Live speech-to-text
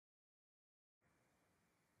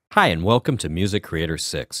Hi, and welcome to Music Creator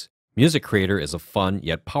 6. Music Creator is a fun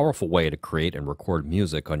yet powerful way to create and record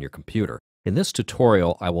music on your computer. In this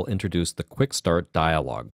tutorial, I will introduce the Quick Start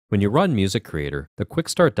Dialog. When you run Music Creator, the Quick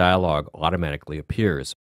Start Dialog automatically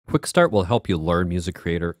appears. Quick Start will help you learn Music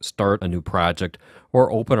Creator, start a new project,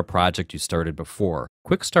 or open a project you started before.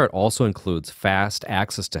 Quick Start also includes fast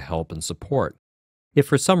access to help and support. If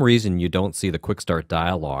for some reason you don't see the Quick Start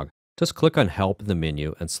dialog, just click on Help in the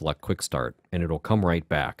menu and select Quick Start, and it'll come right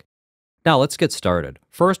back. Now let's get started.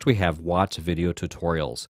 First, we have Watch Video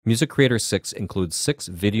Tutorials. Music Creator 6 includes 6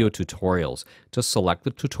 video tutorials. Just select the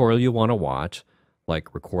tutorial you want to watch,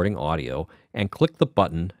 like recording audio, and click the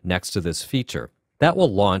button next to this feature. That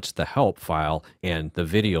will launch the help file and the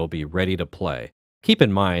video will be ready to play. Keep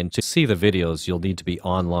in mind, to see the videos, you'll need to be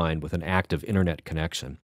online with an active internet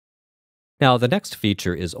connection. Now, the next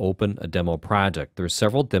feature is Open a Demo Project. There are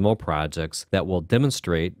several demo projects that will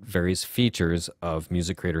demonstrate various features of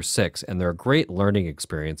Music Creator 6, and they're a great learning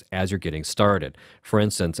experience as you're getting started. For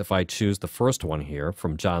instance, if I choose the first one here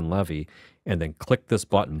from John Levy and then click this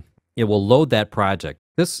button, it will load that project.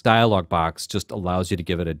 This dialog box just allows you to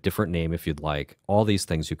give it a different name if you'd like. All these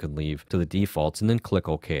things you can leave to the defaults and then click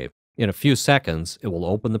OK. In a few seconds, it will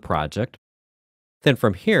open the project. Then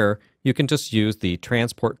from here, you can just use the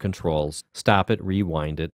transport controls, stop it,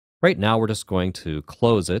 rewind it. Right now, we're just going to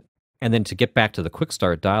close it. And then to get back to the Quick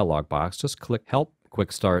Start dialog box, just click Help,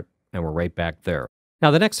 Quick Start, and we're right back there. Now,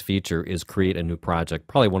 the next feature is Create a New Project,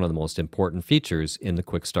 probably one of the most important features in the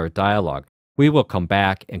Quick Start dialog. We will come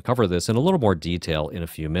back and cover this in a little more detail in a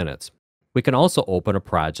few minutes. We can also open a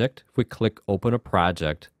project. If we click Open a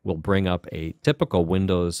Project, we'll bring up a typical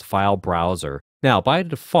Windows file browser. Now, by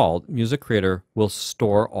default, Music Creator will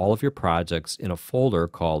store all of your projects in a folder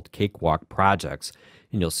called Cakewalk Projects,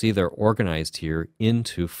 and you'll see they're organized here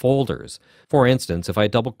into folders. For instance, if I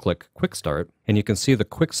double-click Quick Start, and you can see the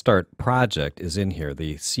Quick Start project is in here.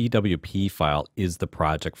 The CWP file is the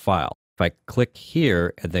project file. If I click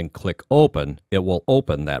here and then click Open, it will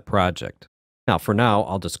open that project. Now, for now,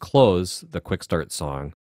 I'll just close the Quick Start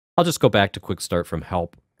song. I'll just go back to Quick Start from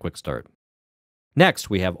Help, Quick Start. Next,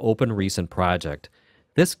 we have Open Recent Project.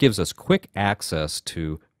 This gives us quick access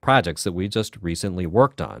to projects that we just recently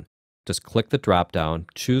worked on. Just click the drop-down,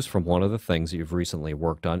 choose from one of the things that you've recently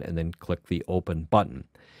worked on, and then click the Open button.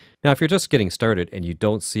 Now, if you're just getting started and you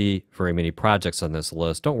don't see very many projects on this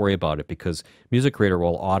list, don't worry about it because Music Creator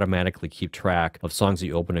will automatically keep track of songs that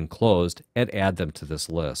you opened and closed and add them to this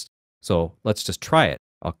list. So let's just try it.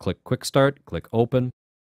 I'll click Quick Start, click Open,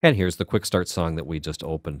 and here's the Quick Start song that we just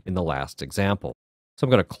opened in the last example. So I'm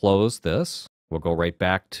going to close this. We'll go right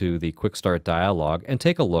back to the Quick Start dialog and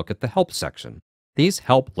take a look at the Help section. These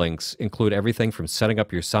help links include everything from setting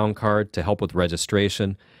up your sound card to help with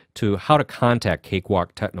registration to how to contact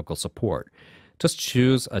Cakewalk technical support. Just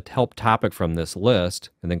choose a help topic from this list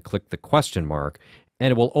and then click the question mark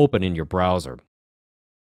and it will open in your browser.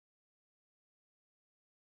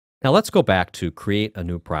 Now let's go back to Create a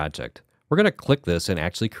New Project. We're going to click this and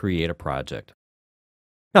actually create a project.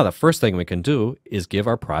 Now the first thing we can do is give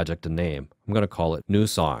our project a name. I'm going to call it New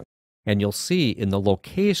Song. And you'll see in the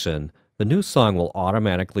location, the new song will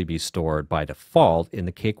automatically be stored by default in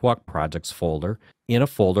the Cakewalk Projects folder in a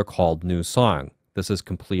folder called New Song. This is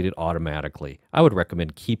completed automatically. I would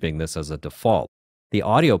recommend keeping this as a default. The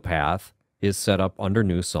audio path is set up under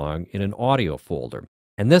New Song in an audio folder.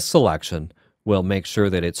 And this selection will make sure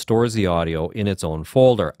that it stores the audio in its own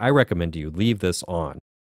folder. I recommend you leave this on.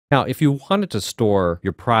 Now, if you wanted to store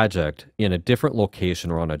your project in a different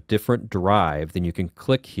location or on a different drive, then you can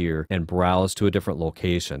click here and browse to a different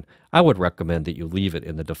location. I would recommend that you leave it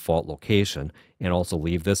in the default location and also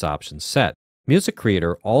leave this option set. Music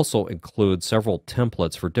Creator also includes several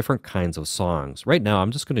templates for different kinds of songs. Right now,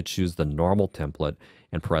 I'm just going to choose the normal template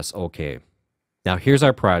and press OK. Now here's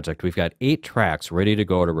our project. We've got 8 tracks ready to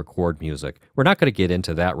go to record music. We're not going to get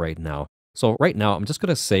into that right now. So right now I'm just going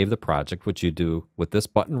to save the project, which you do with this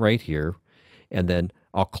button right here, and then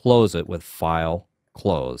I'll close it with File,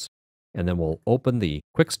 Close. And then we'll open the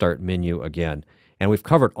Quick Start menu again. And we've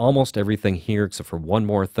covered almost everything here except for one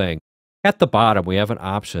more thing. At the bottom we have an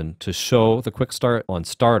option to show the Quick Start on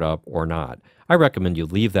startup or not. I recommend you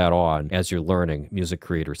leave that on as you're learning Music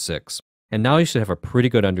Creator 6. And now you should have a pretty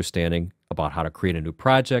good understanding about how to create a new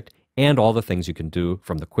project and all the things you can do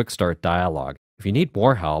from the Quick Start dialog. If you need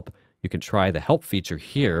more help, you can try the Help feature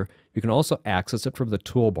here. You can also access it from the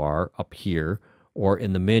toolbar up here or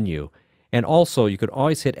in the menu. And also, you could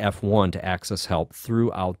always hit F1 to access help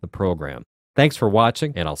throughout the program. Thanks for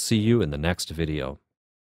watching, and I'll see you in the next video.